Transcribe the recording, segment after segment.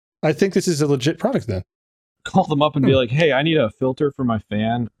I think this is a legit product then. Call them up and be like, hey, I need a filter for my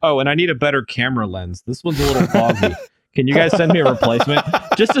fan. Oh, and I need a better camera lens. This one's a little foggy. Can you guys send me a replacement?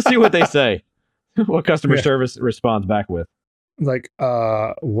 Just to see what they say. What customer service responds back with. Like,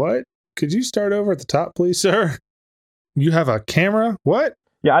 what? Could you start over at the top, please, sir? You have a camera? What?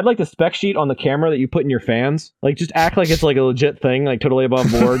 Yeah, I'd like the spec sheet on the camera that you put in your fans. Like, just act like it's like a legit thing, like totally above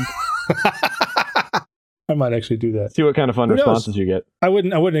board. I might actually do that. See what kind of fun responses you get. I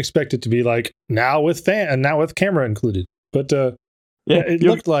wouldn't expect it to be like now with camera included. But it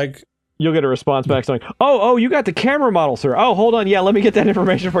looked like you'll get a response back saying, "Oh, you got the camera model, sir. Oh, hold on, yeah, let me get that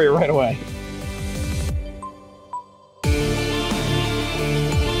information for you right away."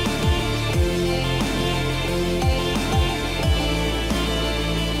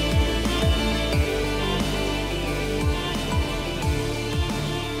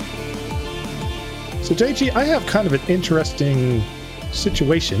 So JG, I have kind of an interesting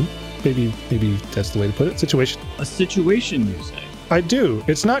situation. Maybe that's the way to put it. Situation. A situation, you say? I do.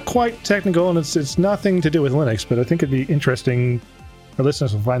 It's not quite technical, and it's nothing to do with Linux, but I think it'd be interesting. Our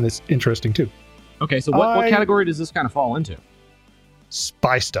listeners will find this interesting too. Okay, so what category does this kind of fall into?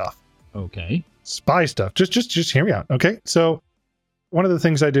 Spy stuff. Okay. Spy stuff. Just hear me out. Okay. So one of the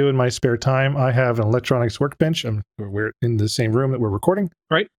things I do in my spare time, I have an electronics workbench. We're in the same room that we're recording.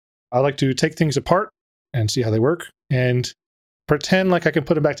 Right. I like to take things apart and see how they work and pretend like I can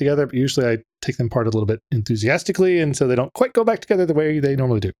put them back together, but usually I take them apart a little bit enthusiastically, and so they don't quite go back together the way they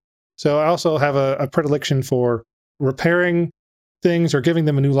normally do. So I also have a predilection for repairing things or giving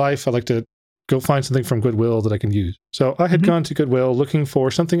them a new life. I like to go find something from Goodwill that I can use. So I had gone to Goodwill looking for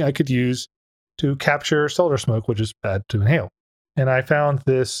something I could use to capture solder smoke, which is bad to inhale. And I found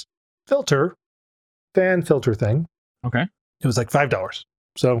this fan filter thing. Okay. It was like $5.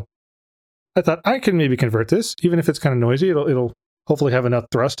 So I thought I can maybe convert this, even if it's kind of noisy. It'll hopefully have enough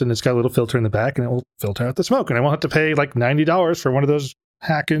thrust, and it's got a little filter in the back, and it will filter out the smoke. And I won't have to pay like $90 for one of those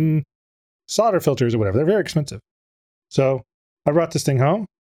hacking solder filters or whatever. They're very expensive. So I brought this thing home.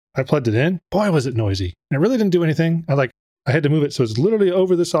 I plugged it in. Boy, was it noisy. And it really didn't do anything. I had to move it so it's literally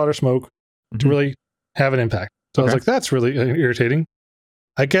over the solder smoke to really have an impact. So I was like, that's really irritating.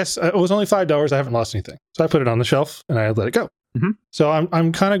 I guess it was only $5. I haven't lost anything. So I put it on the shelf and I let it go. So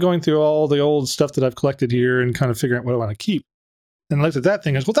I'm kind of going through all the old stuff that I've collected here and kind of figuring out what I want to keep. And I looked at that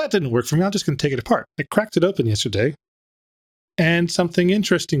thing and I was, well, that didn't work for me. I'm just going to take it apart. I cracked it open yesterday and something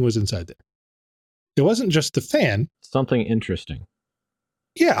interesting was inside there. It wasn't just the fan. Something interesting.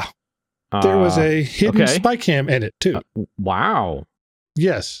 Yeah. There was a hidden spy cam in it too. Wow.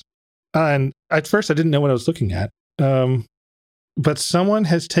 Yes. And at first I didn't know what I was looking at. But someone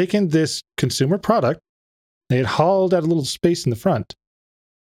has taken this consumer product. They had hauled out a little space in the front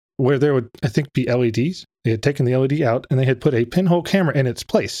where there would, I think, be LEDs. They had taken the LED out and they had put a pinhole camera in its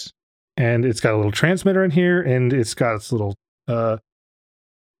place. And it's got a little transmitter in here, and it's got its little a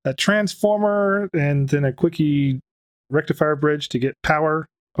transformer and then a quickie rectifier bridge to get power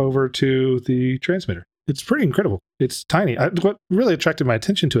over to the transmitter. It's pretty incredible. It's tiny. What really attracted my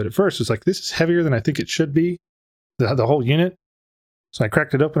attention to it at first was like, this is heavier than I think it should be, the whole unit. So I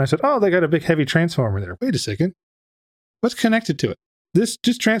cracked it open and I said, oh, they got a big heavy transformer there. Wait a second. What's connected to it? This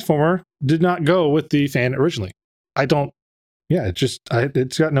transformer did not go with the fan originally. It's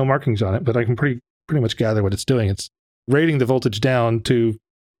got no markings on it, but I can pretty much gather what it's doing. It's rating the voltage down to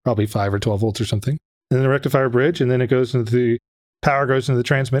probably 5 or 12 volts or something. And then the rectifier bridge, and then it goes into the power goes into the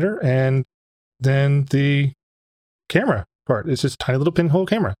transmitter, and then the camera part. It's just a tiny little pinhole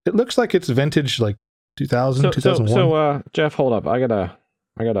camera. It looks like it's vintage, like 2000, 2001. So, Jeff, hold up. I gotta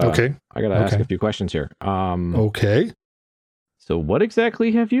ask a few questions here. Okay. So what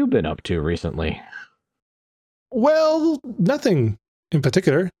exactly have you been up to recently? Well, nothing in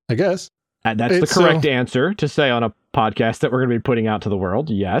particular, I guess. That's the correct answer to say on a podcast that we're going to be putting out to the world.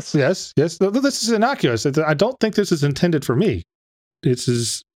 Yes. Yes. This is innocuous. I don't think this is intended for me.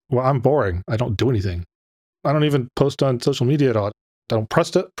 I'm boring. I don't do anything. I don't even post on social media at all. I don't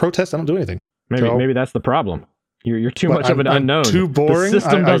protest. I don't do anything. Maybe that's the problem. You're too much of an unknown. Too boring. The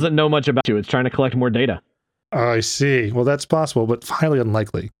system doesn't know much about you. It's trying to collect more data. I see. Well, that's possible, but highly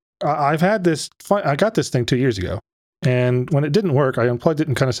unlikely. I've had this. I got this thing 2 years ago, and when it didn't work, I unplugged it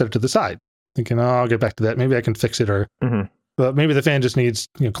and kind of set it to the side, thinking, "Oh, I'll get back to that. Maybe I can fix it, or but maybe the fan just needs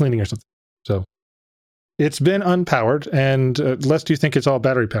cleaning or something." So it's been unpowered, and lest you think it's all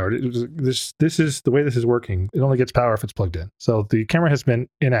battery powered, this is the way this is working. It only gets power if it's plugged in. So the camera has been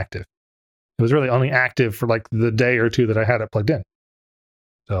inactive. It was really only active for like the day or two that I had it plugged in.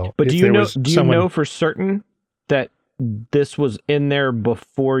 So, but do you know for certain that this was in there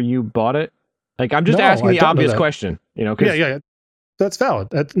before you bought it? Like, I'm just asking the obvious question, Yeah. that's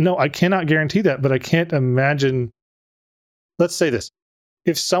valid. No, I cannot guarantee that, but I can't imagine. Let's say this.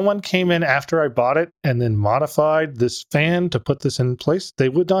 If someone came in after I bought it and then modified this fan to put this in place, they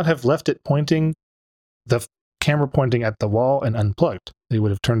would not have left it pointing, the camera pointing at the wall and unplugged. They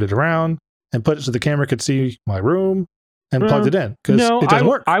would have turned it around and put it so the camera could see my room and plugged it in, because it doesn't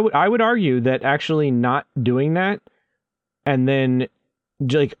work. I would argue that actually not doing that, and then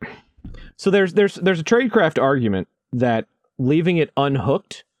like, so there's a tradecraft argument that leaving it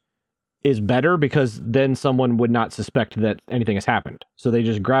unhooked is better, because then someone would not suspect that anything has happened. So they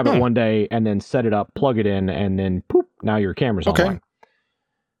just grab it one day and then set it up, plug it in, and then poop, now your camera's online.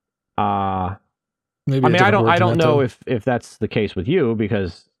 Maybe I mean, I don't know if that's the case with you,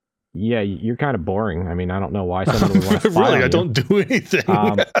 because you're kind of boring. I mean, I don't know why someone would want to spy on you. I don't do anything.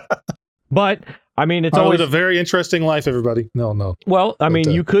 But I mean, it's always a very interesting life, everybody. No. Well, I mean,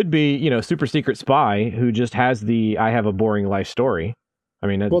 you could be, super secret spy who just has I have a boring life story. I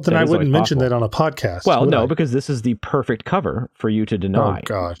mean, well, then I wouldn't mention that on a podcast. Well, no, because this is the perfect cover for you to deny. Oh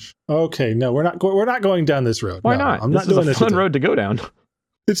gosh. Okay, no, we're not going down this road. Why not? I'm not doing this. This is a fun road to go down.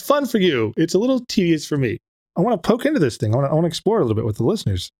 It's fun for you. It's a little tedious for me. I want to poke into this thing. I want to explore a little bit with the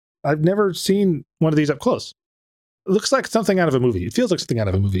listeners. I've never seen one of these up close. It looks like something out of a movie. It feels like something out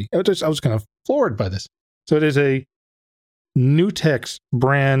of a movie. I was kind of floored by this. So it is a Nutex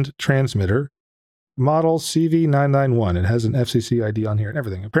brand transmitter, model CV991. It has an FCC ID on here and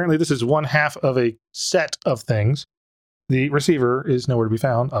everything. Apparently, this is one half of a set of things. The receiver is nowhere to be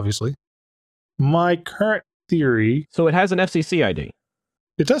found, obviously. My current theory... So it has an FCC ID.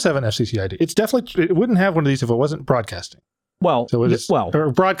 It does have an FCC ID. It wouldn't have one of these if it wasn't broadcasting. Well, so it is,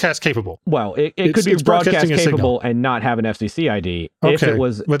 or broadcast capable. Well, it could be broadcast capable and not have an FCC ID if it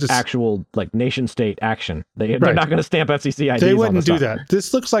was actual like nation state action. They're not going to stamp FCC IDs. They wouldn't do that.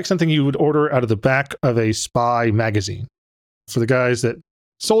 This looks like something you would order out of the back of a spy magazine for the guys that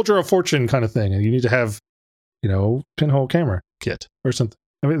Soldier of Fortune kind of thing, and you need to have, pinhole camera kit or something.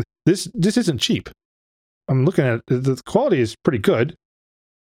 I mean, this isn't cheap. I'm looking at it. The quality is pretty good.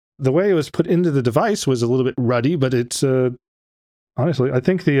 The way it was put into the device was a little bit ruddy, but it's honestly, I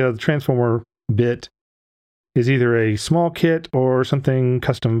think the transformer bit is either a small kit or something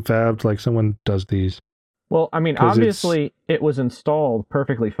custom fabbed, like someone does these. Well, I mean, obviously it was installed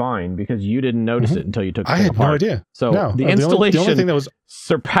perfectly fine because you didn't notice it until you took it apart. I had no idea. So the installation the only thing that was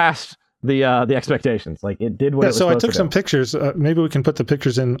surpassed the expectations. Like it did what it was supposed to do. So I took some pictures. Maybe we can put the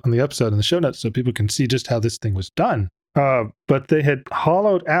pictures on the episode in the show notes so people can see just how this thing was done. But they had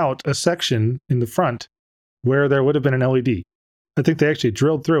hollowed out a section in the front where there would have been an LED. I think they actually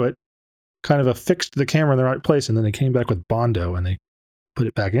drilled through it, kind of affixed the camera in the right place, and then they came back with Bondo and they put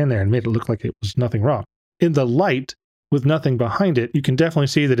it back in there and made it look like it was nothing wrong. In the light, with nothing behind it, you can definitely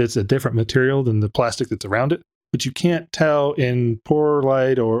see that it's a different material than the plastic that's around it, but you can't tell in poor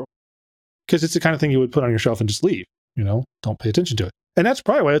light or because it's the kind of thing you would put on your shelf and just leave, don't pay attention to it. And that's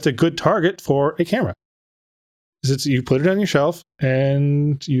probably why it's a good target for a camera. You put it on your shelf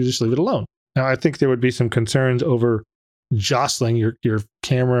and you just leave it alone. Now, I think there would be some concerns over jostling your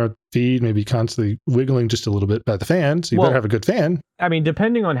camera feed, maybe constantly wiggling just a little bit by the fan. So you better have a good fan. I mean,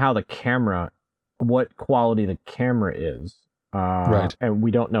 depending on how what quality the camera is, right? And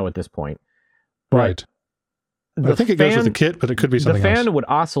we don't know at this point. But right. I think it goes with the kit, but it could be something else. The fan would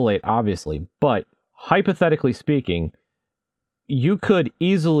oscillate, obviously, but hypothetically speaking, you could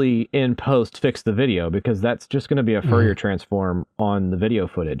easily in post fix the video because that's just going to be a Fourier transform on the video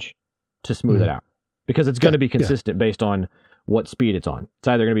footage to smooth it out. Because it's going to be consistent based on what speed it's on. It's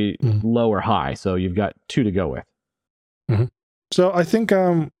either going to be low or high, so you've got two to go with. Mm-hmm. So I think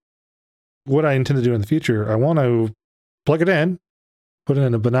what I intend to do in the future, I want to plug it in, put it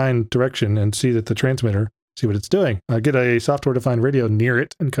in a benign direction, and see that the transmitter, see what it's doing. Get a software-defined radio near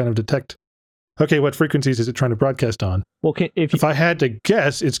it and kind of detect, okay, what frequencies is it trying to broadcast on? Well, if I had to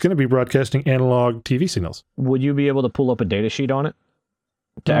guess, it's going to be broadcasting analog TV signals. Would you be able to pull up a data sheet on it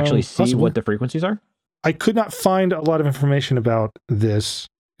to actually see possibly what the frequencies are? I could not find a lot of information about this.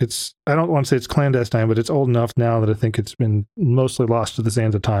 I don't want to say it's clandestine, but it's old enough now that I think it's been mostly lost to the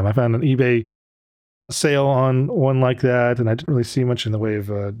sands of time. I found an eBay sale on one like that, and I didn't really see much in the way of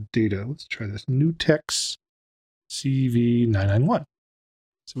data. Let's try this. Nutex CV991.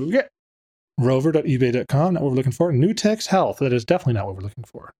 So what we get. Rover.ebay.com, not what we're looking for. Nutex Health, that is definitely not what we're looking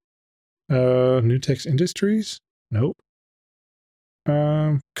for. Nutex Industries? Nope.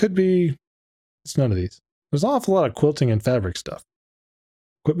 Could be, it's none of these. There's an awful lot of quilting and fabric stuff.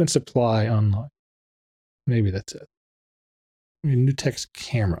 Equipment supply online. Maybe that's it. Nutex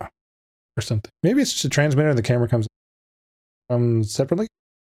camera or something. Maybe it's just a transmitter and the camera comes separately.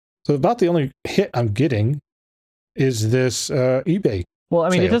 So about the only hit I'm getting is this eBay? Well, I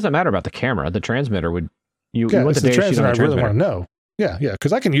mean, it sale? doesn't matter about the camera. The transmitter would. You Yeah, want it's the the data sheet on transmitter the I really transmitter. want to know. Yeah,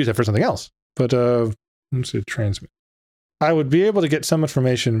 because I can use it for something else. But let's see, transmit. I would be able to get some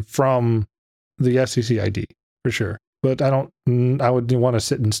information from the FCC ID for sure, but I would want to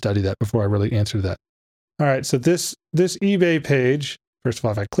sit and study that before I really answer that. All right, so this eBay page, first of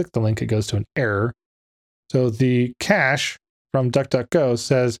all, if I click the link, it goes to an error. So the cache from DuckDuckGo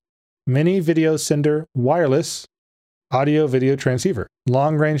says mini video sender wireless audio video transceiver,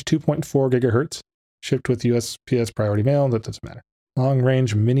 long range 2.4 gigahertz, shipped with USPS priority mail. That doesn't matter. Long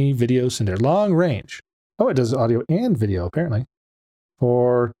range mini video sender, long range. Oh, it does audio and video apparently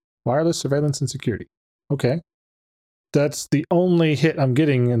for wireless surveillance and security. Okay. That's the only hit I'm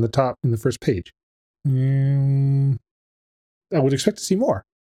getting in the first page. I would expect to see more,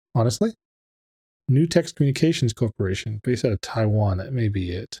 honestly. New Text Communications Corporation, based out of Taiwan. That may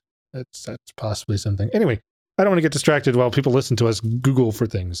be it. That's possibly something. Anyway, I don't want to get distracted while people listen to us Google for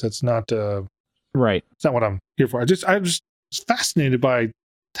things. That's not Right. It's not what I'm here for. I'm just fascinated by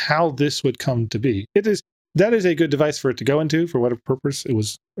how this would come to be. That is a good device for it to go into for whatever purpose it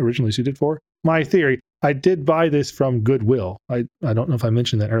was originally suited for. My theory, I did buy this from Goodwill. I don't know if I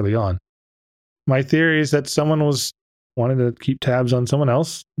mentioned that early on. My theory is that someone was wanting to keep tabs on someone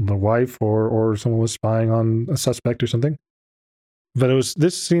else, the wife or someone was spying on a suspect or something. But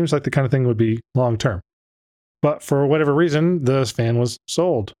this seems like the kind of thing would be long term. But for whatever reason, the fan was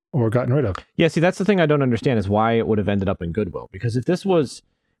sold or gotten rid of. Yeah, see, that's the thing I don't understand is why it would have ended up in Goodwill. Because if this was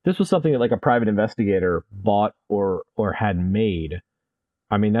something that like a private investigator bought or had made,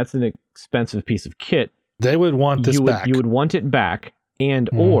 I mean, that's an expensive piece of kit. They would want this back. You would want it back, and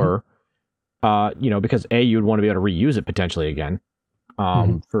or because you would want to be able to reuse it potentially again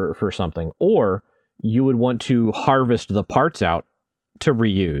for something, or you would want to harvest the parts out to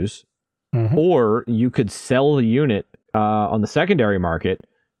reuse, or you could sell the unit on the secondary market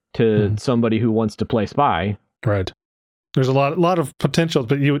to somebody who wants to play spy. Right. There's a lot of potential,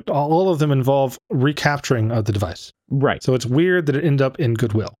 but all of them involve recapturing of the device. Right. So it's weird that it ended up in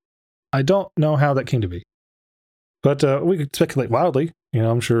Goodwill. I don't know how that came to be, but we could speculate wildly.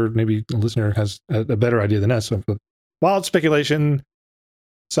 I'm sure maybe the listener has a better idea than us. But wild speculation,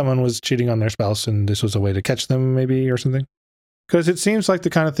 someone was cheating on their spouse and this was a way to catch them maybe or something. Because it seems like the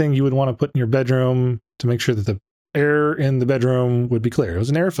kind of thing you would want to put in your bedroom to make sure that the air in the bedroom would be clear. It was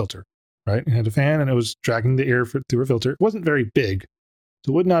an air filter, right? It had a fan and it was dragging the air through a filter. It wasn't very big,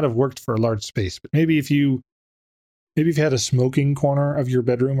 so it would not have worked for a large space. But maybe if you had a smoking corner of your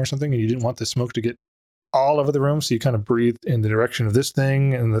bedroom or something and you didn't want the smoke to get all over the room, so you kind of breathed in the direction of this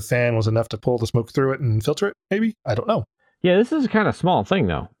thing and the fan was enough to pull the smoke through it and filter it, maybe? I don't know. Yeah, this is a kind of small thing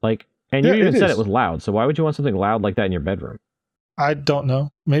though. And you even said it was loud, so why would you want something loud like that in your bedroom? I don't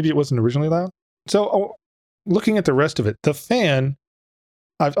know. Maybe it wasn't originally loud. So looking at the rest of it, the fan,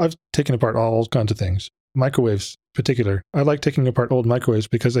 I've taken apart all kinds of things. Microwaves in particular. I like taking apart old microwaves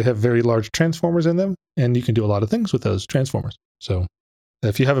because they have very large transformers in them, and you can do a lot of things with those transformers. So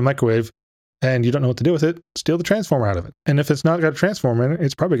if you have a microwave and you don't know what to do with it, steal the transformer out of it. And if it's not got a transformer in it,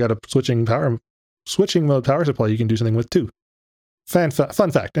 it's probably got a switching mode power supply you can do something with too. Fun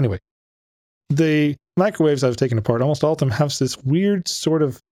fact, anyway. The microwaves I've taken apart, almost all of them have this weird sort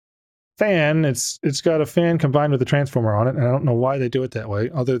of fan. It's got a fan combined with a transformer on it, and I don't know why they do it that way,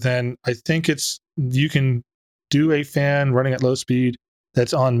 other than I think you can do a fan running at low speed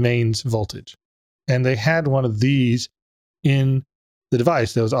that's on mains voltage. And they had one of these in the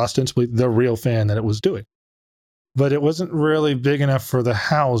device that was ostensibly the real fan that it was doing. But it wasn't really big enough for the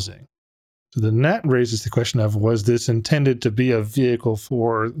housing. So then that raises the question of, was this intended to be a vehicle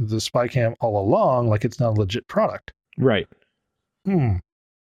for the Spycam all along, like it's not a legit product? Right. I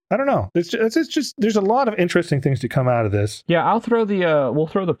don't know. It's just there's a lot of interesting things to come out of this. Yeah, we'll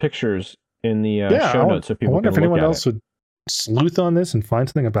throw the pictures in the show notes so people can look at it. I wonder if anyone else would sleuth on this and find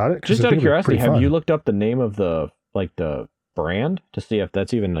something about it. Just out of curiosity, have you looked up the name of the brand to see if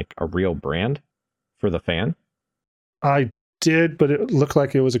that's even like a real brand for the fan? I did, but it looked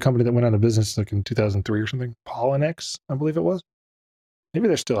like it was a company that went out of business like in 2003 or something. Polynex, I believe it was. Maybe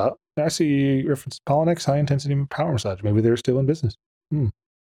they're still out. I see reference Polynex high intensity power massage. Maybe they're still in business.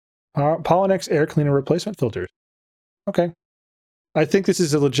 Polynex air cleaner replacement filters. Okay. I think this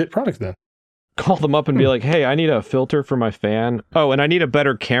is a legit product then. Call them up and be like, hey, I need a filter for my fan. Oh, and I need a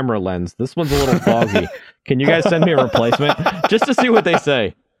better camera lens. This one's a little foggy. Can you guys send me a replacement? Just to see what they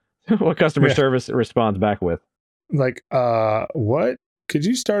say. What customer service responds back with. Like, what? Could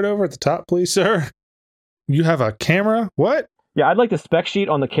you start over at the top, please, sir? You have a camera? What? Yeah, I'd like the spec sheet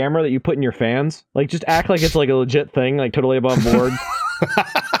on the camera that you put in your fans. Like, just act like it's like a legit thing, like totally above board.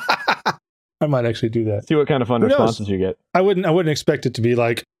 I might actually do that. See what kind of fun Who knows? responses you get. I wouldn't expect it to be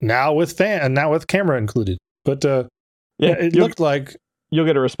like now with camera included. But it looked like you'll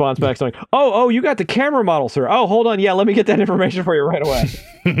get a response back saying, "Oh, you got the camera model, sir. Oh, hold on, yeah, let me get that information for you right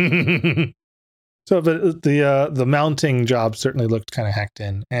away." So, but the mounting job certainly looked kind of hacked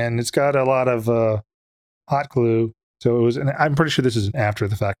in, and it's got a lot of hot glue. So it was, and I'm pretty sure this is an after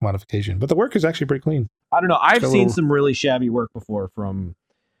the fact modification, but the work is actually pretty clean. I don't know. I've seen some really shabby work before from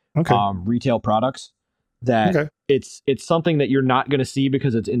retail products that it's something that you're not going to see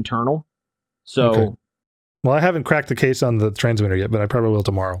because it's internal. So, well, I haven't cracked the case on the transmitter yet, but I probably will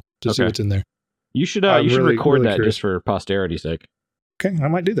tomorrow to see what's in there. You should record that just for posterity's sake. Okay, I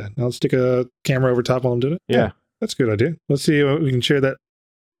might do that. I'll stick a camera over top while I'm doing it. Yeah, that's a good idea. Let's see if we can share that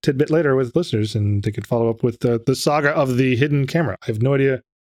tidbit later with listeners, and they could follow up with the saga of the hidden camera. I have no idea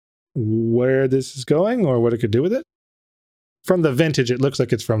where this is going or what it could do with it. From the vintage, it looks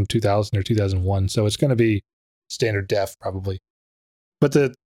like it's from 2000 or 2001, so it's going to be standard def probably. But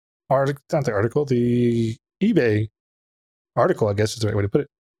the eBay article, I guess is the right way to put it,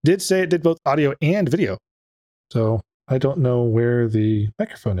 did say it did both audio and video. So I don't know where the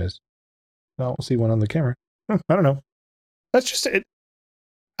microphone is. I don't see one on the camera. I don't know. That's just it.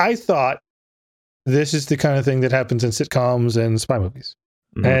 I thought this is the kind of thing that happens in sitcoms and spy movies.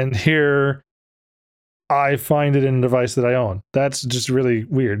 Mm-hmm. And here I find it in a device that I own. That's just really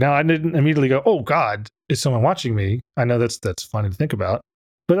weird. Now, I didn't immediately go, oh, God, is someone watching me? I know that's funny to think about.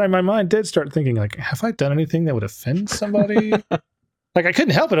 But my mind did start thinking, like, have I done anything that would offend somebody? Like, I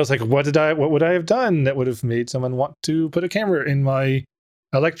couldn't help it. I was like, what would I have done that would have made someone want to put a camera in my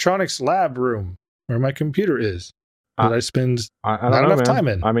electronics lab room where my computer is? That I spend not enough time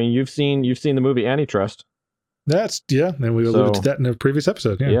in. I mean, you've seen the movie Antitrust. And we alluded to that in a previous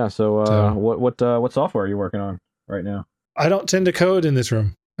episode. Yeah. So what software are you working on right now? I don't tend to code in this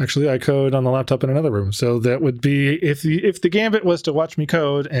room. Actually, I code on the laptop in another room. So that would be if the gambit was to watch me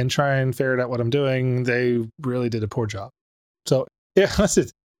code and try and ferret out what I'm doing, they really did a poor job. So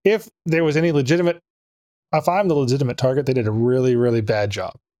if there was any legitimate, if I'm the legitimate target, they did a really, really bad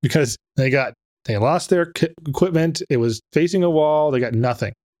job because they lost their equipment. It was facing a wall. They got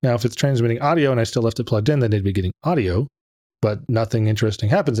nothing. Now, if it's transmitting audio and I still left it plugged in, then they'd be getting audio, but nothing interesting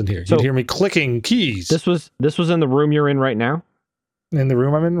happens in here. So you'd hear me clicking keys. This was in the room you're in right now? In the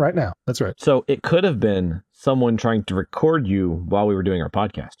room I'm in right now. That's right. So it could have been someone trying to record you while we were doing our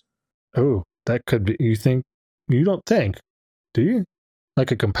podcast. Oh, that could be. You don't think, do you?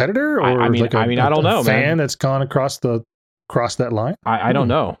 Like a competitor, or I don't know, fan that's gone across that line? I don't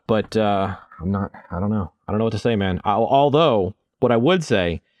know, but I don't know. I don't know what to say, man. Although what I would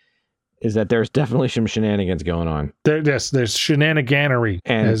say is that there's definitely some shenanigans going on. There's shenaniganery.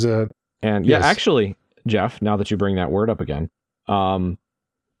 Actually, Jeff, now that you bring that word up again,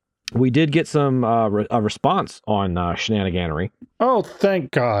 we did get some a response on shenaniganery. Oh,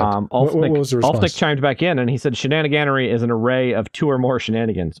 thank God. What was the response? Ulfnick chimed back in and he said shenaniganery is an array of two or more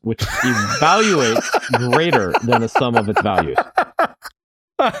shenanigans, which evaluates greater than the sum of its values.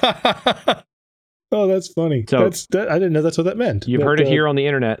 Oh, that's funny. So I didn't know that's what that meant. You've heard it here on the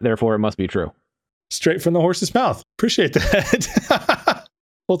internet, therefore it must be true. Straight from the horse's mouth. Appreciate that.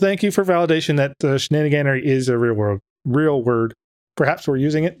 Well, thank you for validation that shenaniganery is a real word. Perhaps we're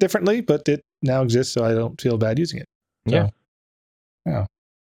using it differently, but it now exists, so I don't feel bad using it. So, yeah.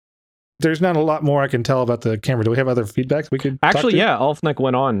 There's not a lot more I can tell about the camera. Do we have other feedbacks we could actually? Yeah, Ulfnick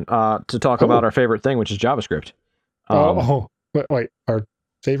went on to talk about our favorite thing, which is JavaScript. Wait, our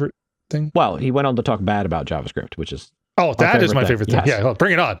favorite thing? Well, he went on to talk bad about JavaScript, which is that is my favorite thing. Yes. Yeah,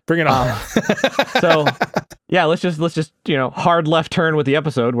 bring it on. So, yeah, let's just hard left turn with the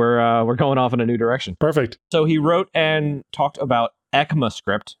episode. We're going off in a new direction. Perfect. So he wrote and talked about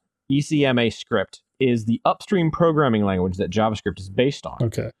ECMAScript. ECMA script is the upstream programming language that JavaScript is based on.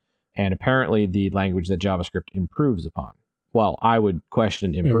 Okay. And apparently the language that JavaScript improves upon. Well, I would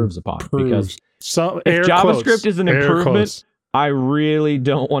question improves upon because if JavaScript is an improvement, I really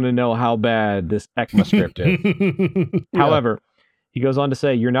don't want to know how bad this ECMAScript is. However, he goes on to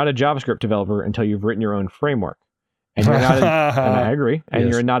say, you're not a JavaScript developer until you've written your own framework. And you're not and I agree. And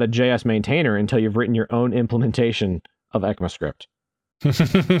you're not a JS maintainer until you've written your own implementation of ECMAScript.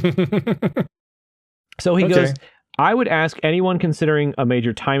 So he goes, I would ask anyone considering a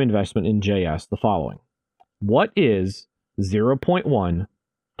major time investment in JS the following. What is 0.1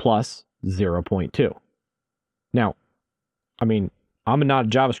 plus 0.2? Now, I mean, I'm not a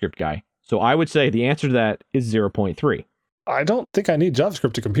JavaScript guy, so I would say the answer to that is 0.3. I don't think I need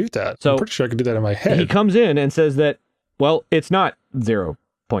JavaScript to compute that. So I'm pretty sure I can do that in my head. He comes in and says that, well, it's not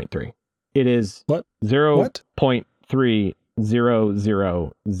 0.3. It is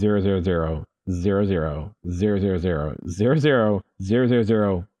 0.300000000.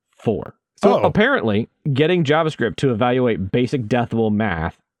 0.00000000004. So Oh. apparently, getting JavaScript to evaluate basic decimal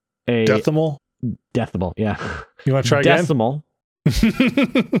math, Decimal? decimal, yeah, You want to try again? decimal,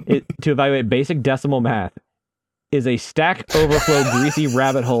 to evaluate basic decimal math is a Stack Overflow greasy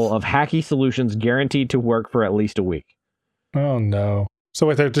rabbit hole of hacky solutions guaranteed to work for at least a week. Oh, no. So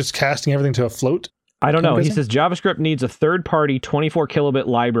wait, they're just casting everything to a float? I don't know. He guessing? says JavaScript needs a third-party 24 kilobit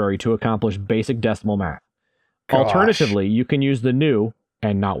library to accomplish basic decimal math. Gosh. Alternatively, you can use the new,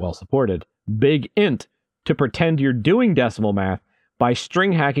 and not well supported, big int to pretend you're doing decimal math by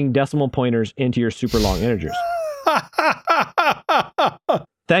string hacking decimal pointers into your super long integers.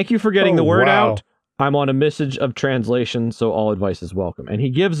 Thank you for getting the word out. I'm on a message of translation, so all advice is welcome. And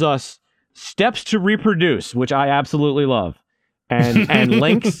he gives us steps to reproduce, which I absolutely love, and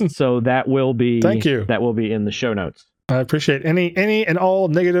links. So that will be Thank you. That will be in the show notes. I appreciate any and all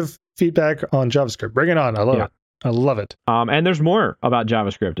negative feedback on JavaScript. Bring it on. I love it. I love it. And there's more about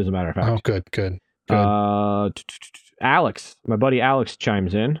JavaScript, as a matter of fact. Oh, good. Alex, my buddy Alex,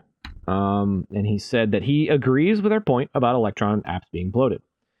 chimes in, and he said that he agrees with our point about Electron apps being bloated.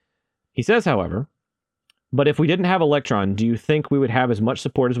 He says, however, but if we didn't have Electron, do you think we would have as much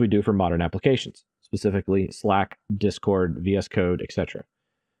support as we do for modern applications, specifically Slack, Discord, VS Code, etc.?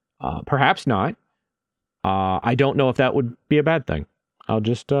 Perhaps not. I don't know if that would be a bad thing. I'll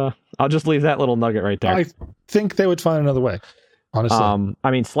just leave that little nugget right there. I think they would find another way, honestly.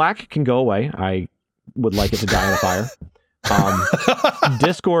 I mean, Slack can go away. I would like it to die in a fire.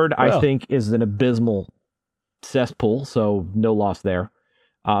 Discord, I think, is an abysmal cesspool, so no loss there.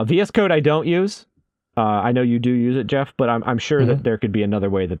 VS Code I don't use. I know you do use it, Jeff, but I'm sure that there could be another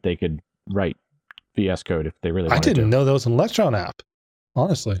way that they could write VS Code if they really wanted to. I didn't know there was an Electron app,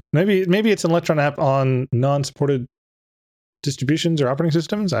 honestly. Maybe it's an Electron app on non-supported distributions or operating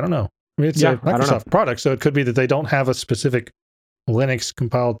systems. I don't know. I mean, it's a Microsoft product, so it could be that they don't have a specific Linux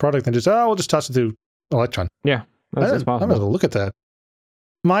compiled product and just, we'll just toss it through Electron. Yeah, that's possible. I'm going to look at that.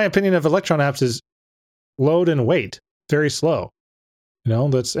 My opinion of Electron apps is load and wait, very slow.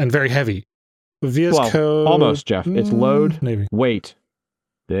 And very heavy. VS Code, almost, Jeff. It's load, maybe wait,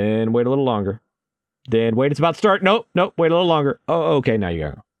 then wait a little longer, then wait. It's about to start. Nope. Wait a little longer. Oh, okay. Now you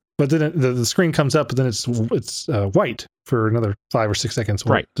go. But then the screen comes up, but then it's white for another 5 or 6 seconds.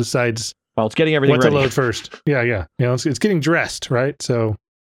 While it decides. Well, it's getting everything ready. to load first. Yeah. It's getting dressed, right? So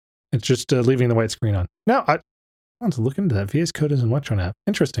it's just leaving the white screen on. Now I want to look into that. VS Code is an Electron app.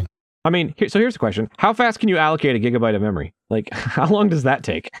 Interesting. I mean, so here's the question: how fast can you allocate a gigabyte of memory? Like, how long does that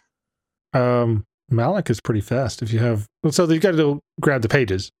take? Malloc is pretty fast. If you have, so you've got to grab the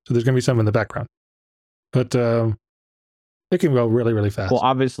pages. So there's going to be some in the background, but it can go really, really fast. Well,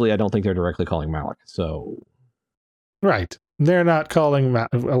 obviously, I don't think they're directly calling Malloc. So, right, they're not calling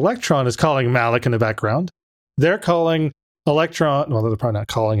Electron is calling Malloc in the background. They're calling Electron. Well, they're probably not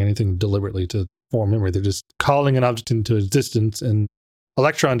calling anything deliberately to form memory. They're just calling an object into existence, and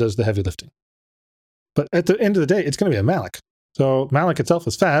Electron does the heavy lifting. But at the end of the day, it's going to be a Malloc. So Malloc itself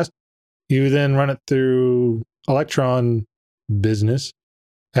is fast. You then run it through Electron business,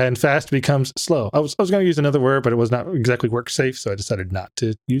 and fast becomes slow. I was going to use another word, but it was not exactly work safe, so I decided not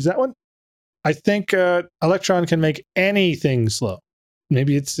to use that one. I think Electron can make anything slow.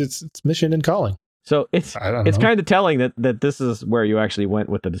 Maybe it's mission and calling. So it's kind of telling that this is where you actually went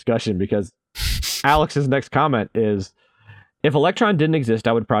with the discussion, because Alex's next comment is, if Electron didn't exist,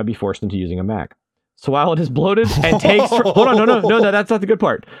 I would probably be forced into using a Mac. So while it is bloated and takes... hold on, no, that's not the good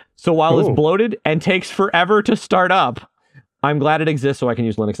part. So while it's bloated and takes forever to start up, I'm glad it exists so I can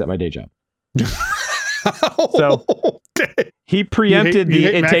use Linux at my day job. So he preempted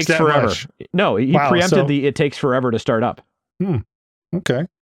it takes forever. Much. No, he preempted it takes forever to start up. Okay.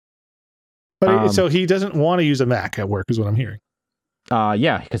 But so he doesn't want to use a Mac at work is what I'm hearing.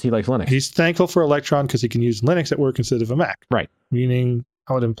 Yeah, because he likes Linux. He's thankful for Electron because he can use Linux at work instead of a Mac. Right. Meaning...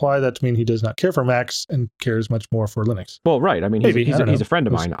 I would imply that to mean he does not care for Macs and cares much more for Linux. Well, right. I mean, he's a friend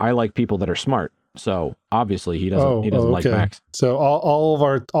of mine. I like people that are smart. So obviously he doesn't like Macs. So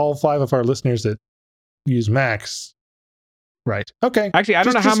all 5 of our listeners that use Macs, right? Okay. Actually, I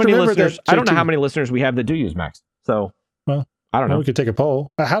don't know how many listeners. I don't know how many listeners we have that do use Macs. So I don't know. We could take a poll.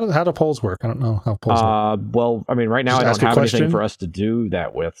 How do polls work? I don't know how polls work. Well, I mean, right now I don't have anything for us to do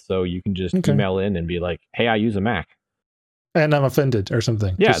that with. So you can just email in and be like, "Hey, I use a Mac." And I'm offended or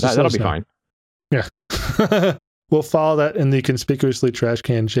something. Yeah, that'll be fine. Yeah. We'll follow that in the conspicuously trash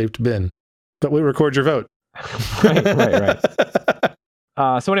can shaped bin. But we record your vote. Right.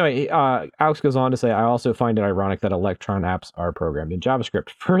 So anyway, Alex goes on to say, I also find it ironic that Electron apps are programmed in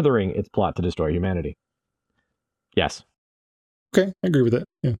JavaScript, furthering its plot to destroy humanity. Yes. Okay, I agree with that.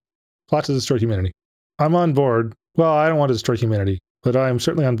 Yeah. plot to destroy humanity. I'm on board. Well, I don't want to destroy humanity, but I'm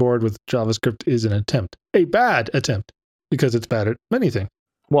certainly on board with JavaScript is an attempt. A bad attempt, because it's bad at many things.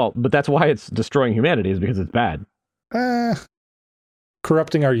 Well, but that's why it's destroying humanity, is because it's bad.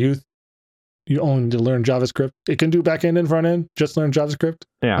 Corrupting our youth. You only need to learn JavaScript. It can do back end and front end. Just learn JavaScript.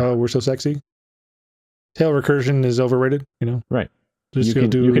 Yeah. Oh, we're so sexy. Tail recursion is overrated, Right. Just you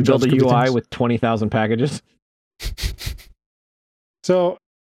can build a UI with 20,000 packages. So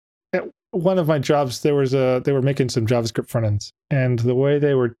at one of my jobs, they were making some JavaScript front ends, and the way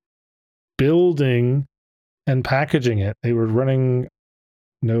they were building and packaging it, they were running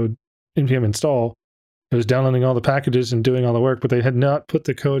node npm install. It was downloading all the packages and doing all the work, but they had not put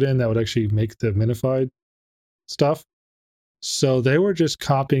the code in that would actually make the minified stuff. So they were just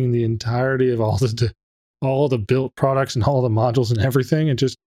copying the entirety of all the built products and all the modules and everything, and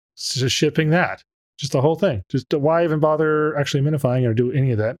just shipping that. Just the whole thing. Just why even bother actually minifying or do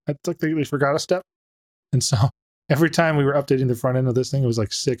any of that? It's like they forgot a step. And so every time we were updating the front end of this thing, it was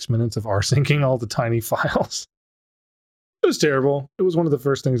like 6 minutes of rsyncing all the tiny files. It was terrible. It was one of the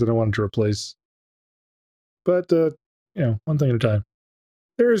first things that I wanted to replace. But, one thing at a time.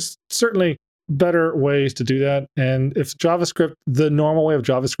 There's certainly better ways to do that. And if JavaScript, the normal way of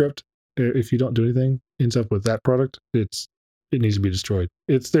JavaScript, if you don't do anything, ends up with that product, it needs to be destroyed.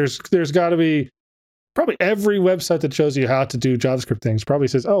 There's got to be, probably every website that shows you how to do JavaScript things probably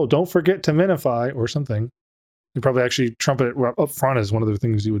says, oh, don't forget to minify or something. You probably actually trumpet it up front as one of the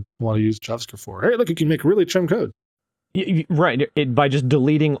things you would want to use JavaScript for. Hey, look, you can make really trim code. Right, by just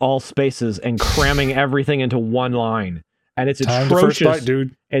deleting all spaces and cramming everything into one line. And it's atrocious, bite,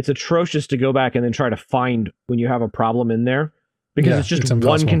 dude. It's atrocious to go back and then try to find when you have a problem in there, because it's just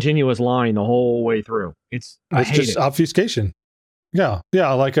one continuous line the whole way through. It's just obfuscation. Yeah,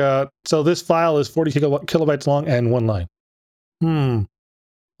 like so this file is 40 kilobytes long and one line.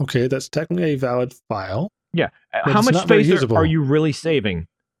 Okay, that's technically a valid file. Yeah, how much space are you really saving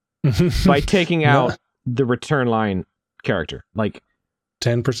by taking out the return line character? Like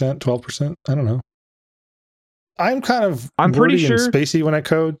 10%, 12%? I don't know. I'm pretty sure spacey when I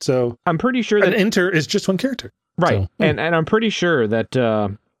code, so I'm pretty sure that an enter is just one character. Right. So, and I'm pretty sure that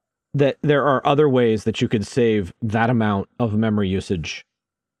that there are other ways that you could save that amount of memory usage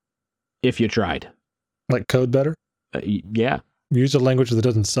if you tried. Like code better? Yeah. Use a language that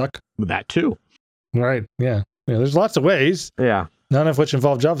doesn't suck? That too. Right, yeah. There's lots of ways. Yeah. None of which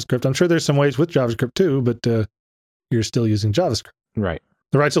involve JavaScript. I'm sure there's some ways with JavaScript too, but you're still using JavaScript. Right.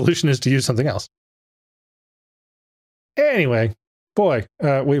 The right solution is to use something else. Anyway, boy,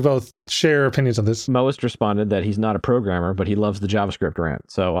 we both share opinions on this. Moist responded that he's not a programmer, but he loves the JavaScript rant.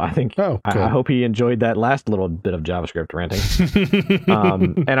 So I think I hope he enjoyed that last little bit of JavaScript ranting.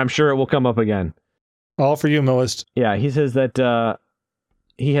 And I'm sure it will come up again. All for you, Moist. Yeah, he says that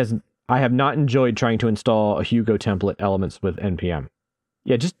I have not enjoyed trying to install a Hugo template elements with NPM.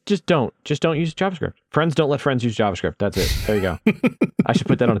 Yeah, just don't use JavaScript. Friends don't let friends use JavaScript. That's it. There you go. I should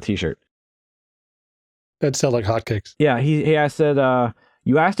put that on a t-shirt. That'd sell like hotcakes. Yeah, he said,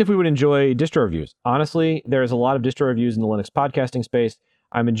 you asked if we would enjoy distro reviews. Honestly, there's a lot of distro reviews in the Linux podcasting space.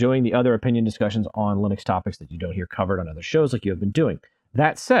 I'm enjoying the other opinion discussions on Linux topics that you don't hear covered on other shows like you have been doing.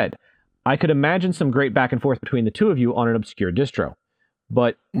 That said, I could imagine some great back and forth between the two of you on an obscure distro,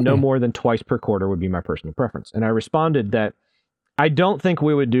 but no more than twice per quarter would be my personal preference. And I responded that I don't think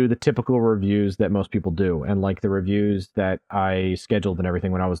we would do the typical reviews that most people do, and like the reviews that I scheduled and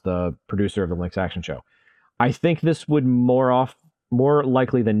everything when I was the producer of the Linux Action Show. I think this would more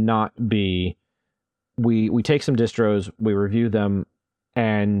likely than not be, we take some distros, we review them,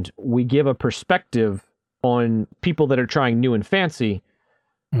 and we give a perspective on people that are trying new and fancy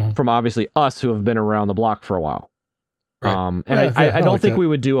from obviously us who have been around the block for a while. Right. I don't think we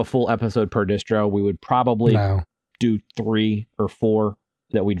would do a full episode per distro. We would probably do 3 or 4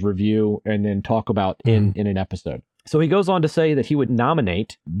 that we'd review and then talk about in an episode. So he goes on to say that he would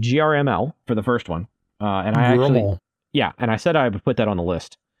nominate GRML for the first one. And I said I would put that on the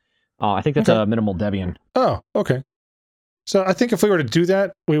list. I think that's a minimal Debian. Oh, okay. So I think if we were to do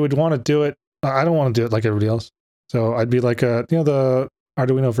that, we would want to do it. I don't want to do it like everybody else. So I'd be like, the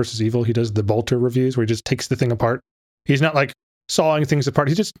Arduino versus Evil. He does the bolter reviews where he just takes the thing apart. He's not like sawing things apart.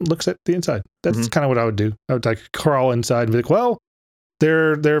 He just looks at the inside. That's kind of what I would do. I would like crawl inside and be like, well,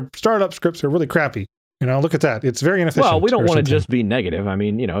 their startup scripts are really crappy. Look at that. It's very inefficient. Well, we don't want to just be negative. I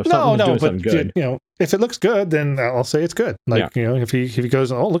mean, if someone's doing something good. If it looks good, then I'll say it's good. Like, if he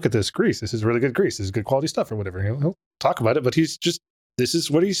goes, oh, look at this grease. This is really good grease. This is good quality stuff or whatever. He'll talk about it, but this is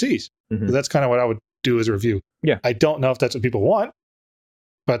what he sees. So that's kind of what I would do as a review. Yeah. I don't know if that's what people want,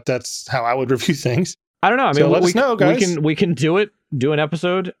 but that's how I would review things. I don't know. I mean, let us know, guys. We can do it do an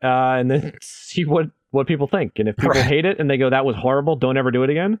episode and then see what people think. And if people hate it and they go, that was horrible, don't ever do it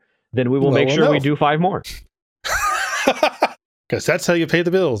again, then we will make sure we do 5 more. Because that's how you pay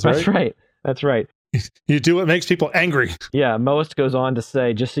the bills, right? That's right. You do what makes people angry. Yeah, Most goes on to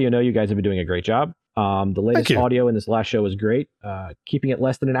say, just so you know, you guys have been doing a great job. The latest audio in this last show is great. Keeping it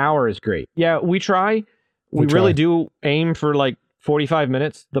less than an hour is great. Yeah, we try. We really do aim for like 45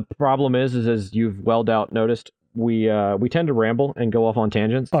 minutes. The problem is as you've well doubt noticed, we tend to ramble and go off on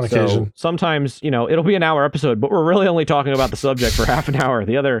tangents. On occasion. So sometimes, it'll be an hour episode, but we're really only talking about the subject for half an hour.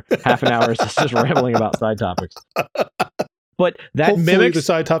 The other half an hour is just rambling about side topics. But that Hopefully mimics the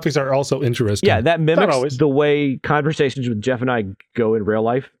side topics are also interesting. Yeah, that mimics the way conversations with Jeff and I go in real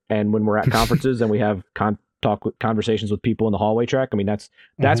life, and when we're at conferences and we have conversations with people in the hallway track. I mean, that's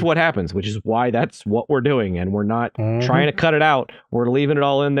what happens, which is why that's what we're doing, and we're not trying to cut it out. We're leaving it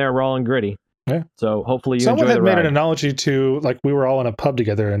all in there, raw and gritty. Yeah. So hopefully you Someone enjoy had the ride. made an analogy to like we were all in a pub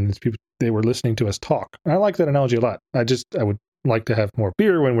together, and they were listening to us talk. And I like that analogy a lot. I would like to have more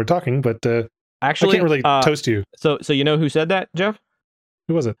beer when we're talking, but actually, I can't really toast you. So you know who said that, Jeff?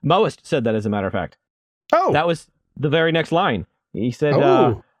 Who was it? Most said that, as a matter of fact. Oh, that was the very next line. He said,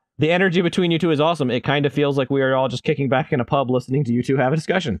 "The energy between you two is awesome. It kind of feels like we are all just kicking back in a pub, listening to you two have a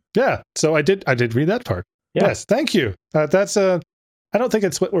discussion." Yeah. So I did read that part. Yeah. Yes. Thank you. That's I don't think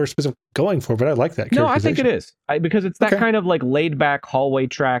it's what we're specifically going for, but I like that. No, I think it is because it's that kind of like laid back hallway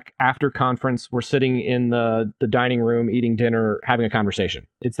track after conference. We're sitting in the dining room, eating dinner, having a conversation.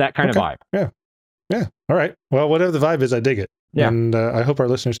 It's that kind of vibe. Yeah. Yeah. All right. Well, whatever the vibe is, I dig it. Yeah. And I hope our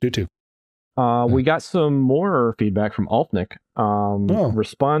listeners do too. We got some more feedback from Altnick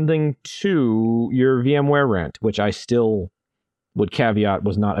responding to your VMware rant, which I still would caveat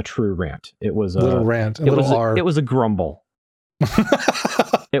was not a true rant. It was a little rant. It was a grumble.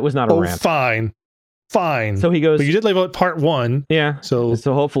 It was not a rant. Fine. So he goes, but you did label it part 1. Yeah. So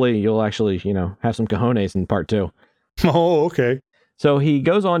hopefully you'll actually, have some cojones in part 2. Oh, okay. So he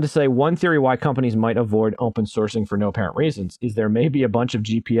goes on to say, one theory why companies might avoid open sourcing for no apparent reasons is there may be a bunch of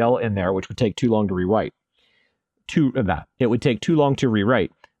GPL in there which would take too long to rewrite. It would take too long to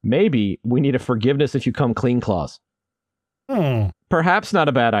rewrite. Maybe we need a forgiveness if you come clean clause. Perhaps not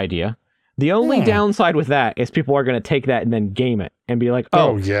a bad idea. The only downside with that is people are going to take that and then game it and be like,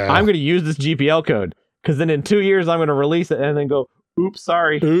 I'm going to use this GPL code because then in 2 years I'm going to release it and then go, oops,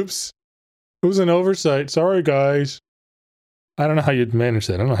 sorry. Oops. It was an oversight. Sorry, guys. I don't know how you'd manage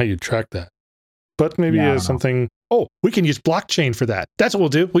that. I don't know how you'd track that. But maybe something... Oh, we can use blockchain for that. That's what we'll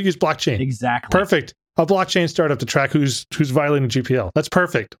do. We'll use blockchain. Exactly. Perfect. A blockchain startup to track who's violating GPL. That's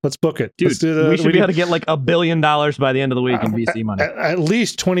perfect. Let's book it. Dude, we should be able to get like $1 billion by the end of the week in VC money. At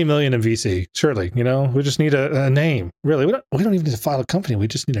least 20 million in VC. Surely, we just need a name. Really, we don't even need to file a company. We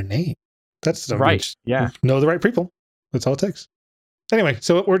just need a name. That's right. Yeah. Know the right people. That's all it takes. Anyway,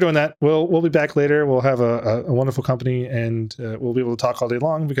 so we're doing that. We'll be back later. We'll have a wonderful company, and we'll be able to talk all day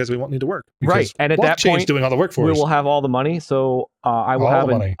long because we won't need to work. Right, and at that point, doing all the work for us. We will have all the money. So I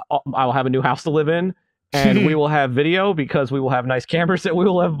will have a new house to live in, and we will have video because we will have nice cameras that we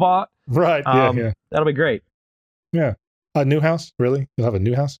will have bought. Right. Yeah. That'll be great. Yeah. A new house? Really? You'll have a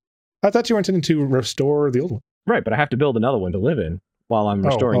new house? I thought you were intending to restore the old one. Right, but I have to build another one to live in while I'm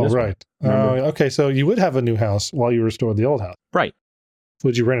restoring this one. Right. Okay, so you would have a new house while you restore the old house. Right.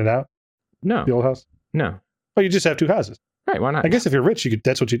 Would you rent it out? No. The old house? No. Oh, you just have 2 houses. Right, why not? I guess if you're rich,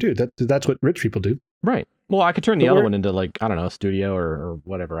 that's what you do. That's what rich people do. Right. Well, I could turn the other one into like, I don't know, a studio or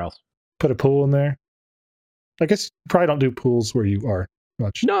whatever else. Put a pool in there. I guess you probably don't do pools where you are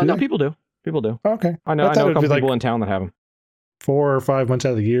much. No, people do. People do. Oh, okay. I know a couple people in town that have them. 4 or 5 months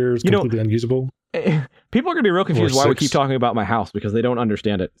out of the year is completely unusable. People are going to be real confused why we keep talking about my house because they don't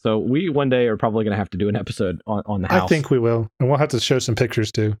understand it. So we one day are probably going to have to do an episode on the house. I think we will. And we'll have to show some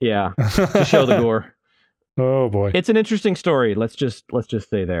pictures too. Yeah. To show the gore. Oh boy. It's an interesting story. Let's just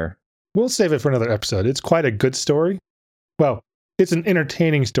say there. We'll save it for another episode. It's quite a good story. Well, it's an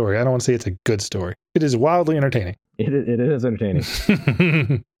entertaining story. I don't want to say it's a good story. It is wildly entertaining. It is entertaining.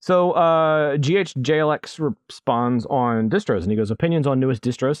 So GHJLX responds on distros and he goes, opinions on newest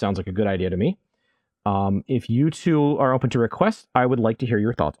distros sounds like a good idea to me. If you two are open to requests, I would like to hear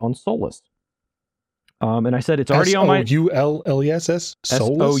your thoughts on Solus. And I said it's already on my Souless?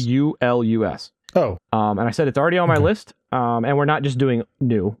 Soulus. Oh. And I said it's already on my list. And we're not just doing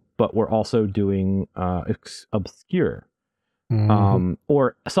new, but we're also doing obscure.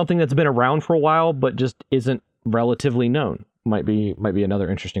 Or something that's been around for a while but just isn't relatively known. Might be another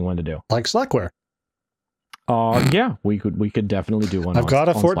interesting one to do. Like Slackware. Yeah, we could definitely do one. I've got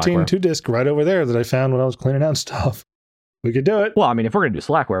a 14 2-disc right over there that I found when I was cleaning out stuff. We could do it. Well, I mean, if we're gonna do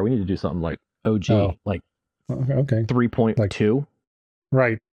Slackware, we need to do something like OG, like 3.2.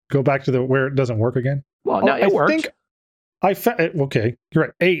 Right. Go back to the where it doesn't work again. Well, no, it worked. Okay, you're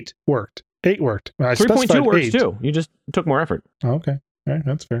right. 8 worked. 8 worked. I 3.2 specified works 8. too. You just took more effort. Oh, okay. All right,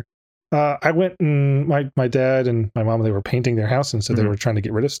 that's fair. I went and my dad and my mom, they were painting their house, and so they were trying to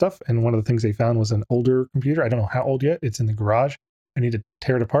get rid of stuff. And one of the things they found was an older computer. I don't know how old yet. It's in the garage. I need to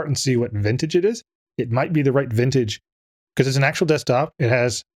tear it apart and see what vintage it is. It might be the right vintage because it's an actual desktop. It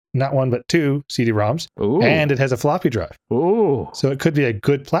has not 1 but 2 CD-ROMs, and it has a floppy drive. Ooh. So it could be a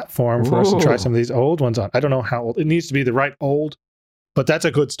good platform for us to try some of these old ones on. I don't know how old. It needs to be the right old, but that's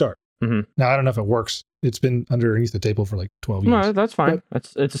a good start. Now, I don't know if it works. It's been underneath the table for like 12 years. No, that's fine.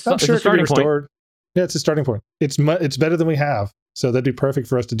 It's a starting point. Yeah, it's a starting point. It's better than we have. So that'd be perfect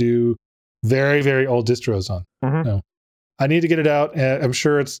for us to do very, very old distros on. No. I need to get it out. I'm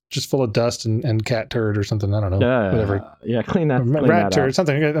sure it's just full of dust and cat turd or something. I don't know. Whatever. Yeah, clean that. Rat turd,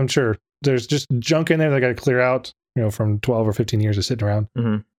 something. I'm sure there's just junk in there that I got to clear out, from 12 or 15 years of sitting around.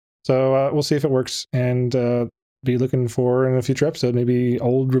 So we'll see if it works, and be looking for in a future episode maybe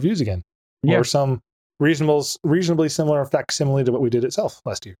old reviews again, or some reasonably similar facsimile to what we did itself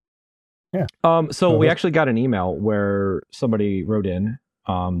last year. Yeah. So we actually got an email where somebody wrote in.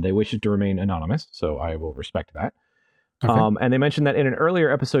 They wish to remain anonymous, so I will respect that. Okay. And they mentioned that in an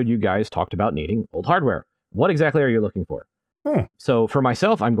earlier episode, you guys talked about needing old hardware. What exactly are you looking for? So for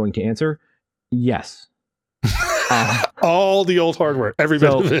myself, I'm going to answer yes. All the old hardware, every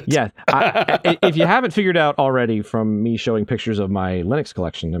bit of it. Yeah. If you haven't figured out already from me showing pictures of my Linux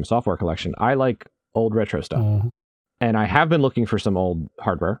collection and software collection, I like old retro stuff. And I have been looking for some old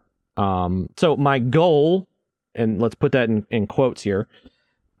hardware. So my goal, and let's put that in quotes here,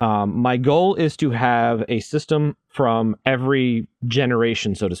 my goal is to have a system from every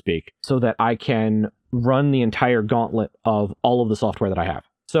generation, so to speak, so that I can run the entire gauntlet of all of the software that I have.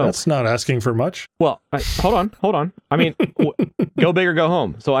 So that's not asking for much. Well, hold on. I mean, go big or go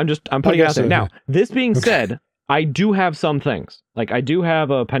home. So I'm putting it out there. Now, this being said, I do have some things. Like I do have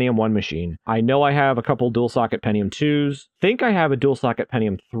a Pentium 1 machine. I know I have a couple dual socket Pentium 2s. Think I have a dual socket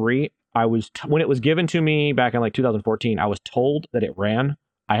Pentium 3. I was when it was given to me back in like 2014, I was told that it ran.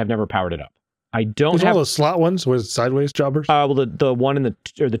 I have never powered it up. I don't have all those slot ones with sideways jobbers. Well, the one in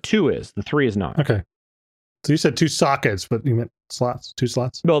the 2 is, the 3 is not. Okay. So you said 2 sockets, but you meant slots, 2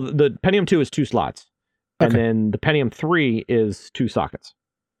 slots? Well, the Pentium 2 is 2 slots. And then the Pentium 3 is 2 sockets.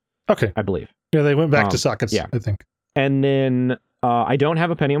 Okay. I believe. Yeah, they went back to sockets, I think. And then I don't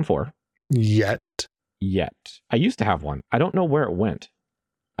have a Pentium 4. Yet. I used to have one. I don't know where it went.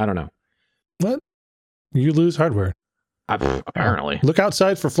 I don't know. What? You lose hardware. Apparently. Look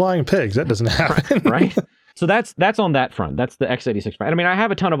outside for flying pigs. That doesn't happen. Right? So that's on that front. That's the x86 front. I mean, I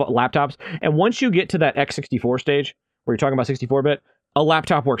have a ton of laptops, and once you get to that x64 stage, where you're talking about 64-bit, a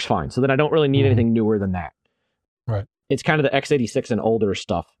laptop works fine. So then I don't really need anything newer than that. Right. It's kind of the x86 and older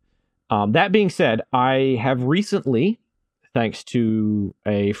stuff. That being said, I have recently, thanks to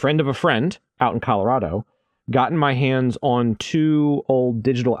a friend of a friend out in Colorado, gotten my hands on 2 old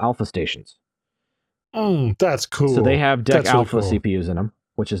digital alpha stations. That's cool. So they have DEC Alpha CPUs in them,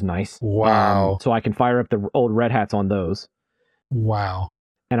 which is nice. Wow. So I can fire up the old Red Hats on those. Wow.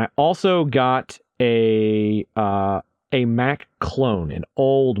 And I also got a Mac clone, an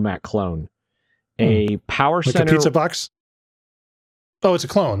old Mac clone, a Power Center. Like a pizza box? Oh, it's a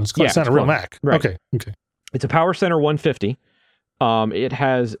clone. It's not a real Mac. Right. Okay. It's a Power Center 150. It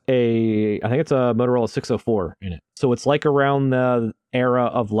has I think it's a Motorola 604 in it. So it's like around the era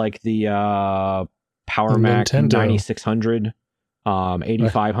of like the Power Mac Nintendo 9600,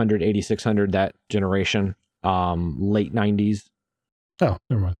 8500, 8600, that generation, late 90s. Oh,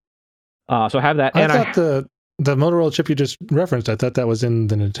 never mind. So I have that. I thought the Motorola chip you just referenced, I thought that was in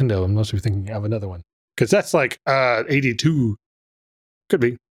the Nintendo. I'm mostly thinking of another one. Because that's like 82. Could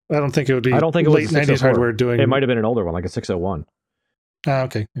be. I don't think it would be. I don't think it late was 90s hardware doing. It might have been an older one, like a 601.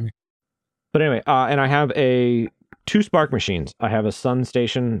 Okay, maybe. But anyway, and I have 2 Spark machines. I have a Sun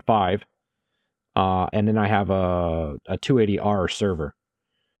Station 5, and then I have a 280R server.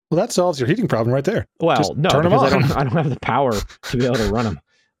 Well, that solves your heating problem right there. Well, just no, turn because them on. I don't have the power to be able to run them.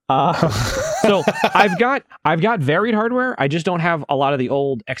 So I've got varied hardware. I just don't have a lot of the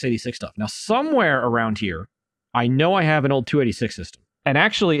old x86 stuff. Now, somewhere around here, I know I have an old 286 system. And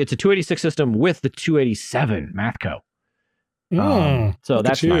actually, it's a 286 system with the 287 Mathco. So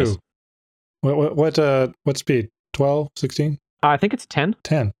that's nice. What speed? 12, 16? I think it's 10.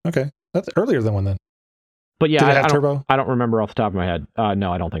 10. Okay. That's earlier than one then. But yeah, Did it have turbo? I don't remember off the top of my head.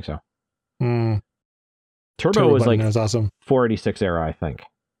 No, I don't think so. Turbo Turbo was like was awesome. 486 era, I think.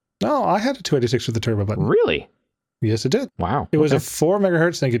 No, I had a 286 with the turbo button. Really? Yes, it did. Wow. It was a 4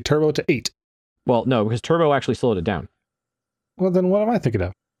 megahertz, and you could turbo to 8. Well, no, because turbo actually slowed it down. Well, then what am I thinking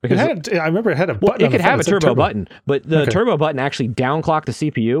of? Because I remember it had a well, button. it could have a turbo button, but the Okay. turbo button actually downclocked the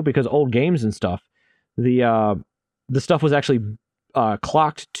CPU because old games and stuff, the stuff was actually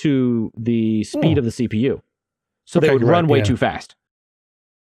clocked to the speed of the CPU, so they would run way too fast.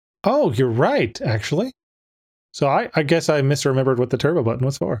 Oh, you're right, actually. So I guess I misremembered what the turbo button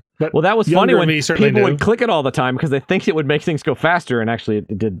was for. But well, that was funny when people knew. would click it all the time because they think it would make things go faster, and actually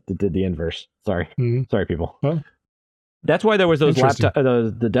it did the inverse. Sorry, sorry, people. Well, that's why there was those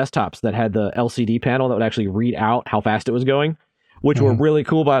the desktops that had the LCD panel that would actually read out how fast it was going, which were really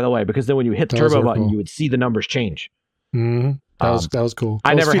cool, by the way, because then when you hit the turbo button, you would see the numbers change. That was cool.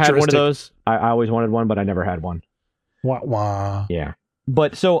 I never had one of those. I always wanted one, but I never had one. Wah, wah. Yeah.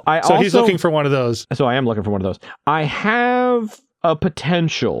 But so he's looking for one of those. So I am looking for one of those. I have a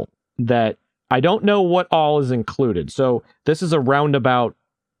potential that I don't know what all is included. So this is a roundabout,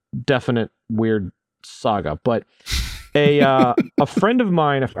 definite weird saga. But a friend of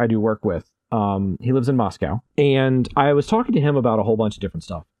mine I do work with, he lives in Moscow, and I was talking to him about a whole bunch of different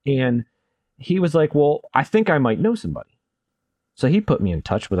stuff. And he was like, well, I think I might know somebody. So he put me in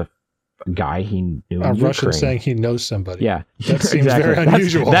touch with a guy he knew in Ukraine. Russian saying he knows somebody. Yeah. That seems very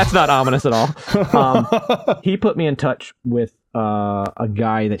unusual. That's not ominous at all. He put me in touch with a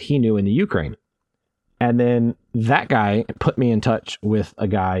guy that he knew in the Ukraine. And then that guy put me in touch with a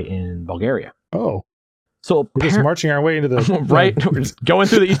guy in Bulgaria. Oh. So we're just marching our way into the... right. We're just going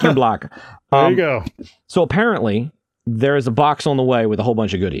through the Eastern Bloc. There you go. So apparently there is a box on the way with a whole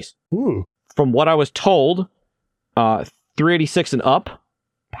bunch of goodies. Ooh. From what I was told, 386 and up.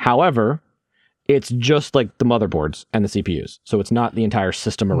 However, it's just like the motherboards and the CPUs. So it's not the entire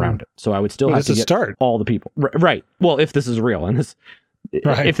system around it. So I would still have to get all the people. Right. Well, if this is real, and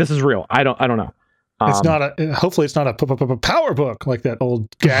if this is real, I don't know. It's not hopefully it's not a power book like that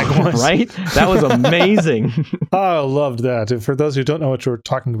old gag was. Right? That was amazing. I loved that. And for those who don't know what you're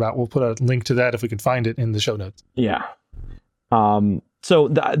talking about, we'll put a link to that if we can find it in the show notes. Yeah. So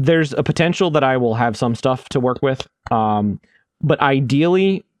there's a potential that I will have some stuff to work with. But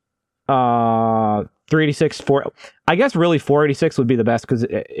ideally, 386, I guess really 486 would be the best, because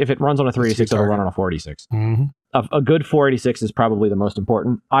if it runs on a 386, it'll run on a 486. Mm-hmm. A good 486 is probably the most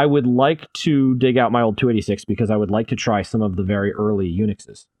important. I would like to dig out my old 286 because I would like to try some of the very early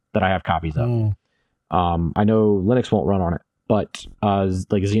Unixes that I have copies of. I know Linux won't run on it, but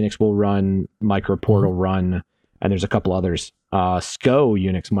like Xenix will run, Microport will run, and there's a couple others. SCO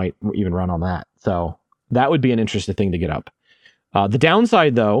Unix might even run on that. So that would be an interesting thing to get up. The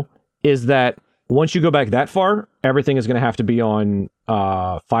downside, though, is that once you go back that far, everything is going to have to be on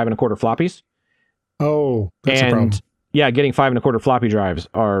 5 1/4 floppies. Oh, that's a problem. Yeah, getting 5 1/4 floppy drives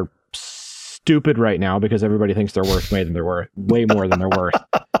are stupid right now because everybody thinks they're worth way more than they're worth.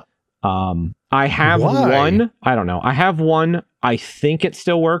 I have one. I don't know. I have one. I think it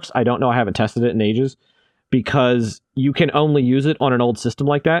still works. I don't know. I haven't tested it in ages because you can only use it on an old system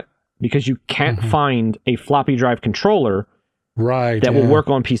like that because you can't find a floppy drive controller that will work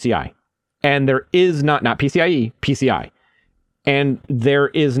on PCI. And there is not PCIe, PCI. And there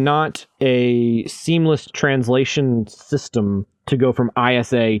is not a seamless translation system to go from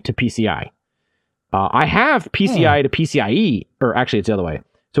ISA to PCI. I have PCI to PCIe, or actually it's the other way.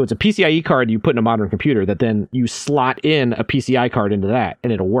 So it's a PCIe card you put in a modern computer that then you slot in a PCI card into that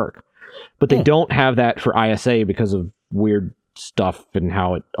and it'll work. But they don't have that for ISA because of weird stuff and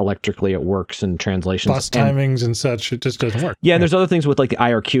how it electrically it works and translations. Bus timings and such, it just doesn't work. Yeah, and there's other things with like the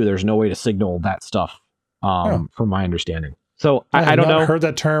IRQ. There's no way to signal that stuff, from my understanding. So I don't know. I've heard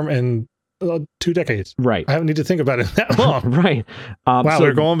that term in 2 decades. Right. I haven't need to think about it that long. Right. Wow, so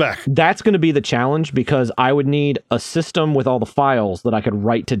we're going back. That's going to be the challenge because I would need a system with all the files that I could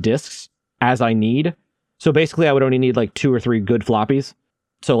write to disks as I need. So basically I would only need like 2 or 3 good floppies.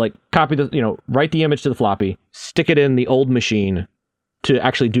 So like copy write the image to the floppy, stick it in the old machine to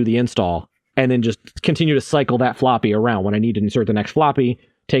actually do the install, and then just continue to cycle that floppy around. When I need to insert the next floppy,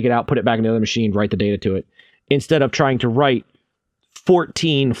 take it out, put it back in the other machine, write the data to it, instead of trying to write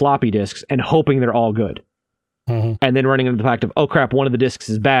 14 floppy disks and hoping they're all good. And then running into the fact of, oh crap, one of the disks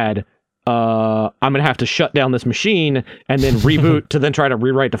is bad. I'm going to have to shut down this machine and then reboot to then try to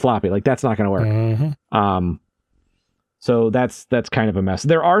rewrite the floppy. Like that's not going to work. So that's kind of a mess.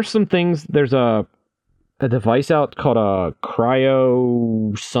 There are some things. There's a device out called a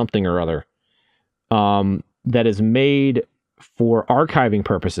cryo something or other that is made for archiving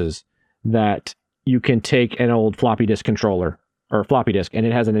purposes, that you can take an old floppy disk controller or a floppy disk, and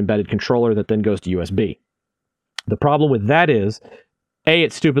it has an embedded controller that then goes to USB. The problem with that is, A,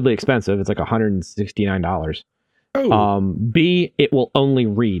 it's stupidly expensive. It's like $169. B, it will only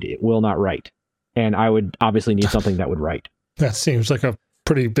read. It will not write. And I would obviously need something that would write. That seems like a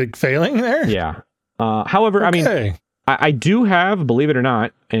pretty big failing there. Yeah. However, I mean, I do have, believe it or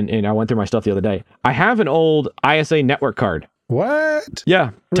not, and I went through my stuff the other day, I have an old ISA network card. What?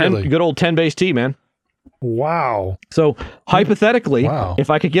 Yeah. Really? Good old 10 base T, man. Wow. So hypothetically, Wow. if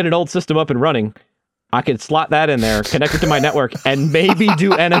I could get an old system up and running, I could slot that in there, connect it to my network, and maybe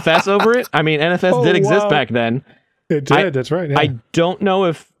do NFS over it. I mean, NFS did exist back then. It did. That's right. Yeah. I don't know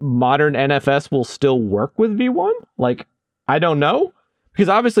if modern NFS will still work with V1. Like, I don't know. Because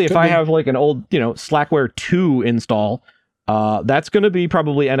obviously, if I have like an old, Slackware 2 install, that's going to be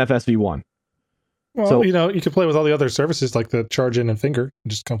probably NFS V1. Well, so, you can play with all the other services like the charge-in and finger,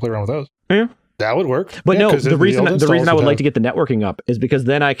 and just come play around with those. Yeah. That would work. But no, the reason I would like to get the networking up is because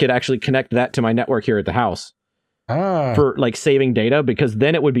then I could actually connect that to my network here at the house for like saving data, because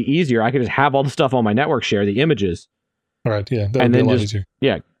then it would be easier. I could just have all the stuff on my network share, the images. All right, yeah. And then just,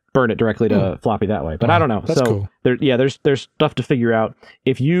 burn it directly to floppy that way. But I don't know. That's cool. There's stuff to figure out.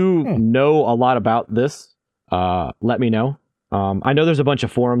 If you know a lot about this, let me know. I know there's a bunch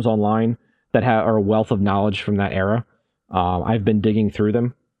of forums online that are a wealth of knowledge from that era. I've been digging through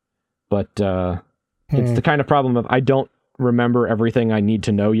them. But it's the kind of problem of I don't remember everything I need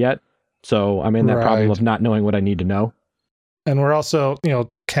to know yet. So I'm in that problem of not knowing what I need to know. And we're also,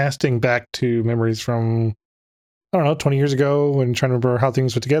 casting back to memories from, 20 years ago and trying to remember how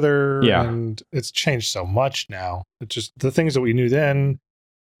things were together. Yeah. And it's changed so much now. It's just the things that we knew then,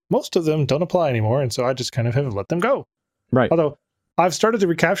 most of them don't apply anymore. And so I just kind of have let them go. Right. Although I've started to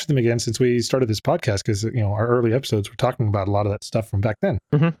recapture them again since we started this podcast, because our early episodes were talking about a lot of that stuff from back then,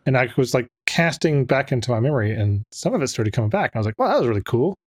 and I was like casting back into my memory, and some of it started coming back. And I was like, "Wow, that was really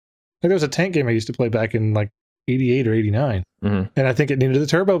cool!" Like there was a tank game I used to play back in like '88 or '89, and I think it needed the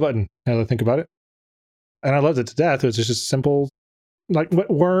turbo button. Now that I think about it, and I loved it to death. It was just simple, like what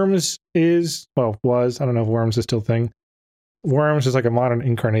Worms was. I don't know if Worms is still a thing. Worms is like a modern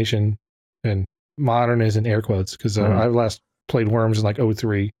incarnation, and modern is in air quotes, because I last played Worms in like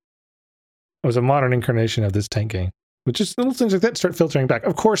 2003. It was a modern incarnation of this tank game, which is little things like that start filtering back.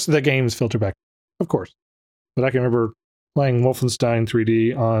 Of course, the games filter back, of course. But I can remember playing Wolfenstein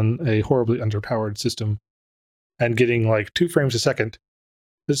 3D on a horribly underpowered system and getting like 2 frames a second.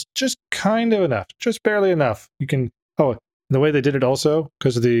 It's just kind of enough, just barely enough. You can, the way they did it also,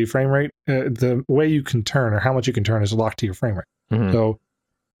 because of the frame rate, the way you can turn or how much you can turn is locked to your frame rate. So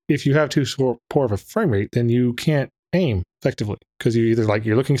if you have too poor of a frame rate, then you can't aim effectively, because you either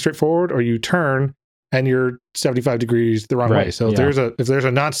you're looking straight forward or you turn and you're 75 degrees the wrong way. So if there's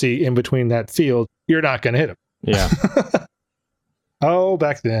a Nazi in between that field, you're not going to hit him. Yeah.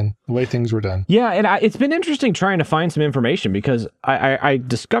 Back then, the way things were done. Yeah, and it's been interesting trying to find some information, because I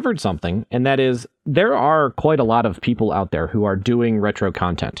discovered something, and that is there are quite a lot of people out there who are doing retro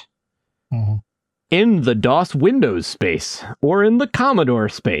content in the DOS Windows space or in the Commodore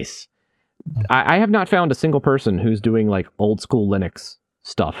space. I have not found a single person who's doing like old school Linux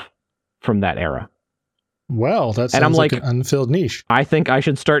stuff from that era. Well, that sounds like an unfilled niche. I think I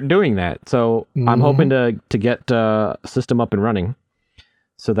should start doing that. So I'm hoping to get a system up and running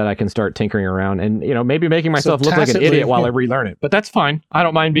so that I can start tinkering around and, maybe making myself look like an idiot while I relearn it. But that's fine. I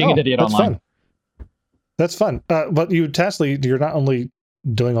don't mind being an idiot online. That's fun. But you're not only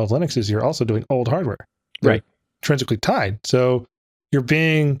doing old Linuxes, you're also doing old hardware. They're right. Intrinsically tied. So you're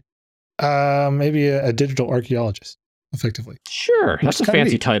being maybe a digital archaeologist, effectively. Sure. That's a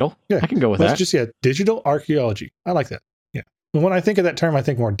fancy title. Yeah. I can go with that. Digital archaeology. I like that. Yeah. And when I think of that term, I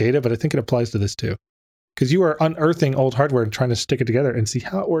think more data, but I think it applies to this too. Because you are unearthing old hardware and trying to stick it together and see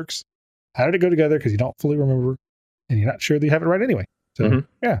how it works. How did it go together? Because you don't fully remember and you're not sure that you have it right anyway. So,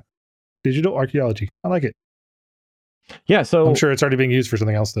 digital archaeology. I like it. Yeah, so I'm sure it's already being used for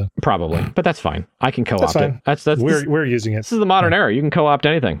something else, though. Probably, but that's fine. I can co-opt it. That's we're using it. This is the modern era. You can co-opt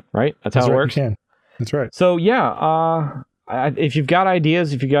anything, right? That's how it works. You can. That's right. So if you've got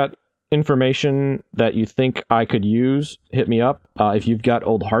ideas, if you got information that you think I could use, hit me up. If you've got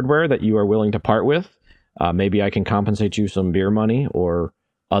old hardware that you are willing to part with, maybe I can compensate you some beer money or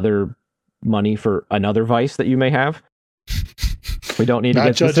other money for another vice that you may have. We don't need to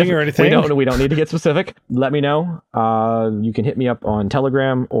get specific. Or anything. We don't need to get specific. Let me know. You can hit me up on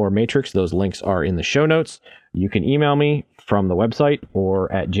Telegram or Matrix. Those links are in the show notes. You can email me from the website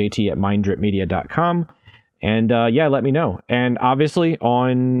or at jt@minddripmedia.com. And let me know. And obviously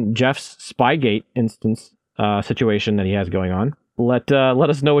on Jeff's Spygate instance situation that he has going on, let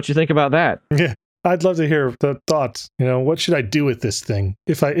us know what you think about that. Yeah. I'd love to hear the thoughts. What should I do with this thing?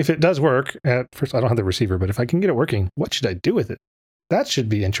 If it does work, at first I don't have the receiver, but if I can get it working, what should I do with it? That should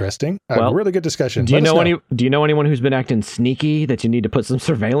be interesting. A really good discussion. Do you know anyone who's been acting sneaky that you need to put some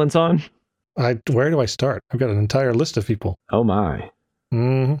surveillance on? Where do I start? I've got an entire list of people. Oh my.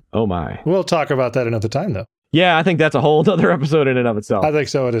 Mm-hmm. Oh my. We'll talk about that another time, though. Yeah, I think that's a whole other episode in and of itself. I think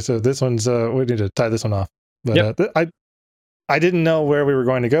so. It is. So this one's. We need to tie this one off. But Yep. I didn't know where we were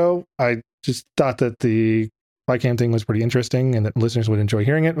going to go. I just thought that the Spycam thing was pretty interesting and that listeners would enjoy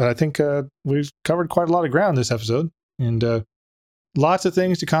hearing it. But I think we've covered quite a lot of ground this episode, and lots of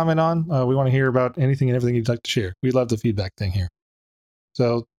things to comment on. We want to hear about anything and everything you'd like to share. We love the feedback thing here.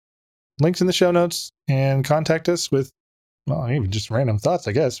 So links in the show notes, and contact us with, well, even just random thoughts,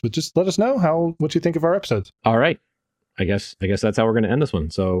 I guess. But just let us know what you think of our episodes. All right. I guess that's how we're going to end this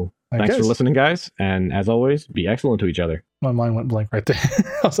one. So thanks for listening, guys. And as always, be excellent to each other. My mind went blank right there.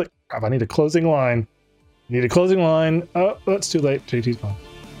 I was like, crap, I need a closing line. Oh, that's too late. JT's gone.